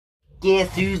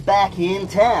Guess who's back in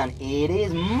town? It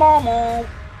is Momo,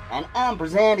 and I'm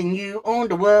presenting you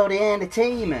Underworld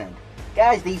Entertainment.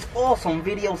 Guys, these awesome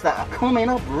videos that are coming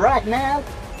up right now,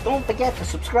 don't forget to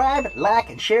subscribe, like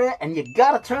and share, and you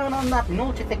gotta turn on that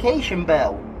notification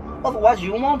bell. Otherwise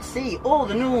you won't see all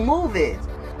the new movies.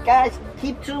 Guys,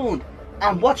 keep tuned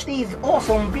and watch these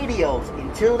awesome videos.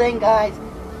 Until then guys,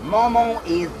 Momo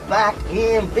is back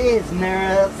in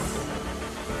business.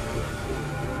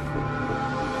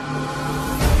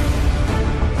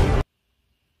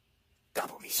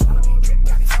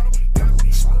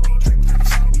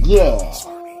 Yeah.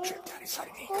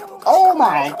 Oh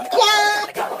my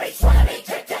god!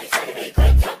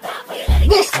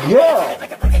 This girl!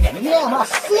 Yeah, my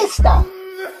sister!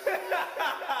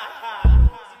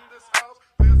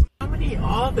 How many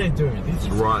are there doing this?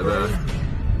 Right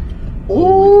there.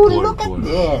 Ooh, look at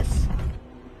this!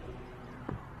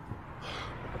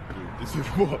 This is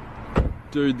what?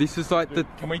 Dude, this is like the...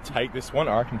 Can we take this one?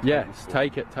 I can take Yes, this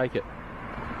take it, take it.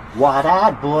 What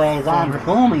up, boys? I'm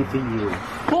coming for you.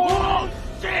 Oh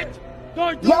shit!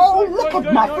 No, Yo, look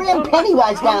at my friend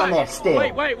Pennywise down there still.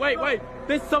 Wait.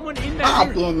 There's someone in there. I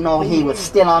didn't know he was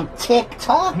still on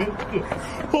TikTok.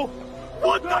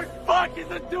 What the fuck is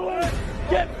it doing?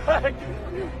 Get back!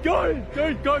 Go!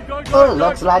 Oh,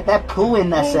 looks like they're pooing Holy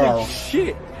themselves.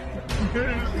 shit!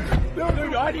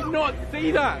 Dude, I did not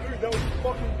see that! Dude, that was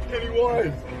fucking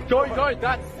Pennywise! Go,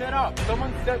 that's set up!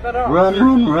 Someone set that up!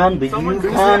 Run, but you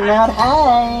cannot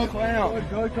hide. Clown!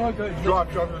 Go!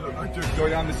 Drive, dude, go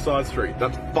down this side street.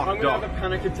 That's fucked up. I'm gonna have a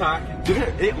panic attack. Dude,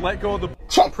 it let go of the...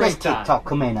 Check this Prank time. TikTok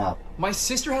coming up. My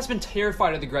sister has been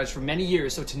terrified of the Grudge for many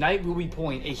years, so tonight we'll be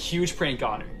pulling a huge prank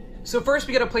on her. So first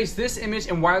we gotta place this image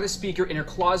and wireless speaker in her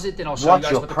closet, then I'll show you Watch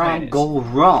guys your what the plan prank is. go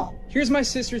wrong. Here's my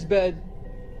sister's bed,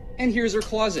 and here's her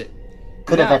closet.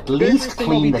 Could have Now, at the very least first thing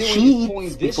we'll cleaned be the doing is pulling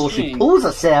sheets this before she string pulls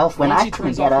herself when once I she couldn't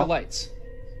turns get off her up. lights.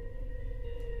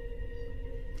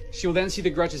 She will then see the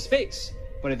Grudge's face,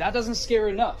 but if that doesn't scare her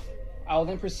enough, I will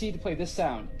then proceed to play this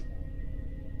sound.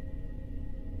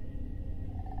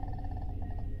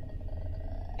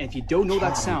 And if you don't know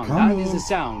that sound, that is the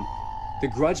sound the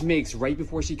Grudge makes right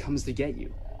before she comes to get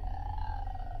you.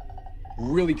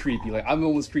 Really creepy, like I'm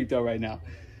almost creeped out right now.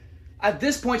 At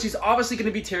this point, she's obviously going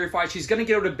to be terrified. She's going to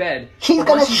get out of bed. She's But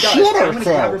gonna once she does, shit I'm going to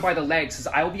grab her herself. by the legs because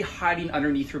I will be hiding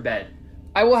underneath her bed.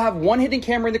 I will have one hidden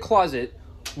camera in the closet,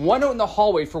 one out in the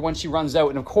hallway for when she runs out,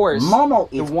 and of course, Momo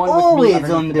the is one with me always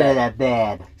underneath under the bed. that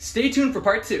bed. Stay tuned for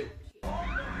part 2.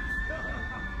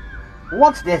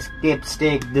 What's this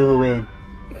dipstick doing?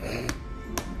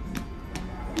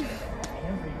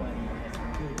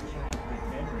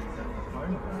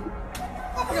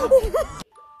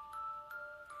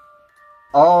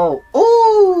 Oh,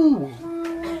 ooh!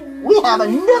 We have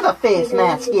another face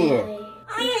mask here.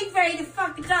 I ain't ready to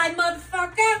fuck the guy,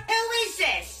 motherfucker. Who is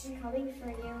this? I'm coming for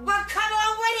you. Well, come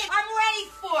on with it. I'm ready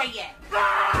for you.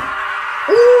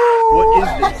 Ooh! What is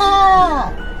this?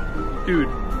 Dude,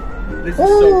 this is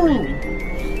so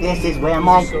creepy. This is where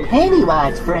my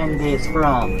Pennywise friend is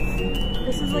from.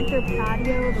 This is like their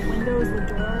patio, the windows, the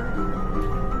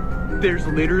door. There's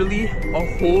literally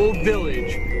a whole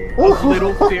village of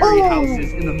little fairy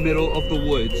houses in the middle of the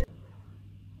woods.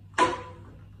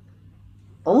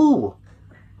 Oh,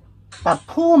 that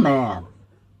poor man.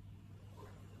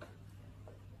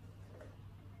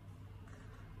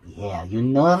 Yeah, you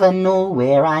never know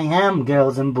where I am,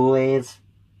 girls and boys.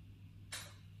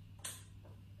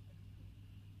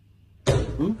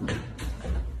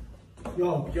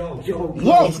 Yo.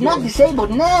 Yeah, it's not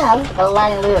disabled now, a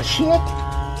lying little shit.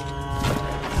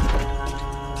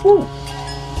 Ooh.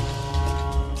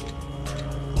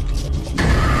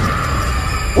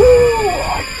 Ooh,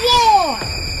 yeah!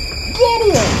 Get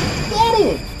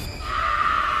it!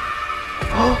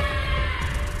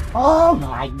 Oh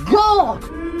my god!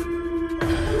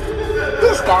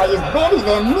 This guy is better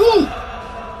than me!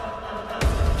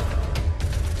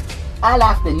 I'll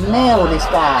have to nail this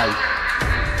guy.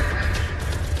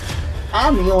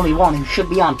 I'm the only one who should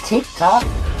be on TikTok.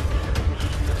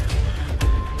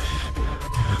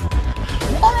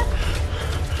 What?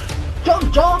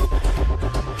 Jump!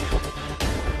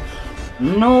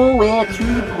 Nowhere to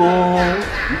go.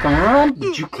 You can run,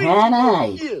 but you can't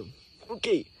hide. Yeah.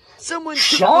 Okay. Someone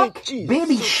Shark? took my cheese.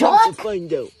 Baby So shark? come to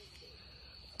find out.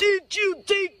 Did you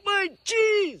take my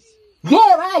cheese? Yeah,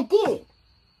 I did.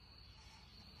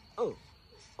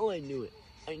 Oh, I knew it.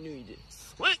 I knew you did.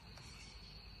 What?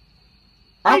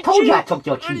 I My told you I cheese? took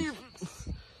your What do cheese.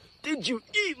 you- Did you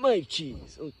eat my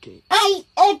cheese? Okay. I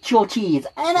ate your cheese,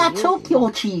 and I took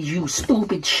your cheese, you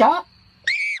stupid shark.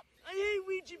 I hate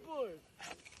Ouija board.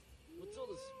 What's all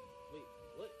this? Wait,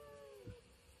 what?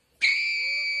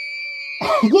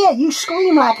 Yeah, you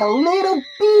scream like a little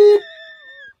beep.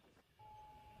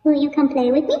 Will you come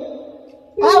play with me?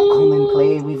 I'll come and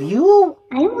play with you.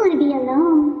 I don't want to be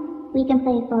alone. We can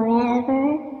play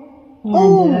forever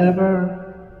Oh. and ever.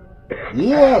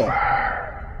 Yeah.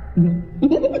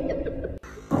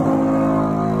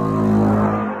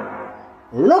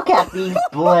 Look at these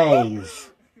boys.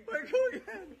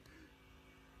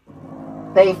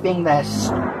 They think they're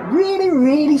really,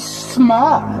 really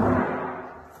smart.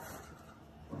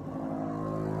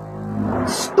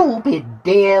 Stupid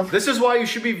Dev. This is why you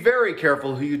should be very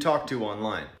careful who you talk to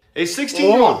online. A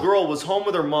 16-year-old girl was home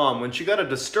with her mom when she got a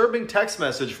disturbing text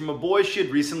message from a boy she had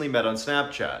recently met on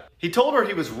Snapchat. He told her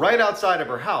he was right outside of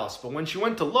her house, but when she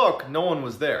went to look, no one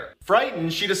was there.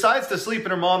 Frightened, she decides to sleep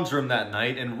in her mom's room that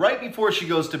night, and right before she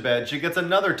goes to bed, she gets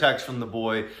another text from the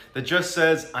boy that just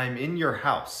says, "I'm in your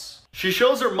house." She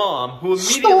shows her mom, who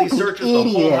immediately searches the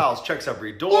whole house, checks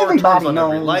every door, turns on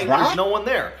every light, and there's no one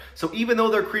there. So even though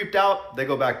they're creeped out, they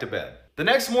go back to bed. The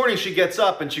next morning, she gets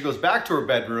up and she goes back to her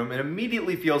bedroom and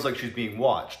immediately feels like she's being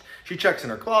watched. She checks in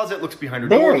her closet, looks behind her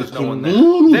door, there's no one there.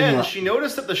 Then she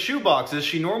noticed that the shoe boxes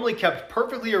she normally kept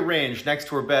perfectly arranged next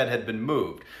to her bed had been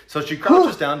moved. So she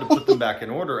crouches down to put them back in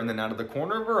order, and then out of the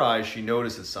corner of her eye, she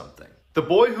notices something. The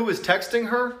boy who was texting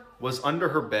her was under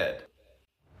her bed.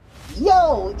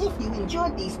 Yo, if you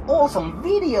enjoyed these awesome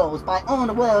videos by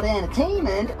Underworld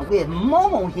Entertainment with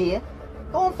Momo here,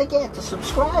 don't forget to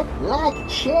subscribe, like,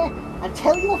 share, and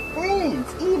tell your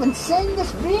friends. Even send this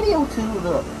video to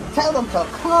them. Tell them to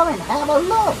come and have a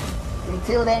look.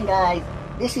 Until then, guys,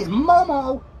 this is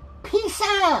Momo. Peace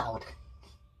out.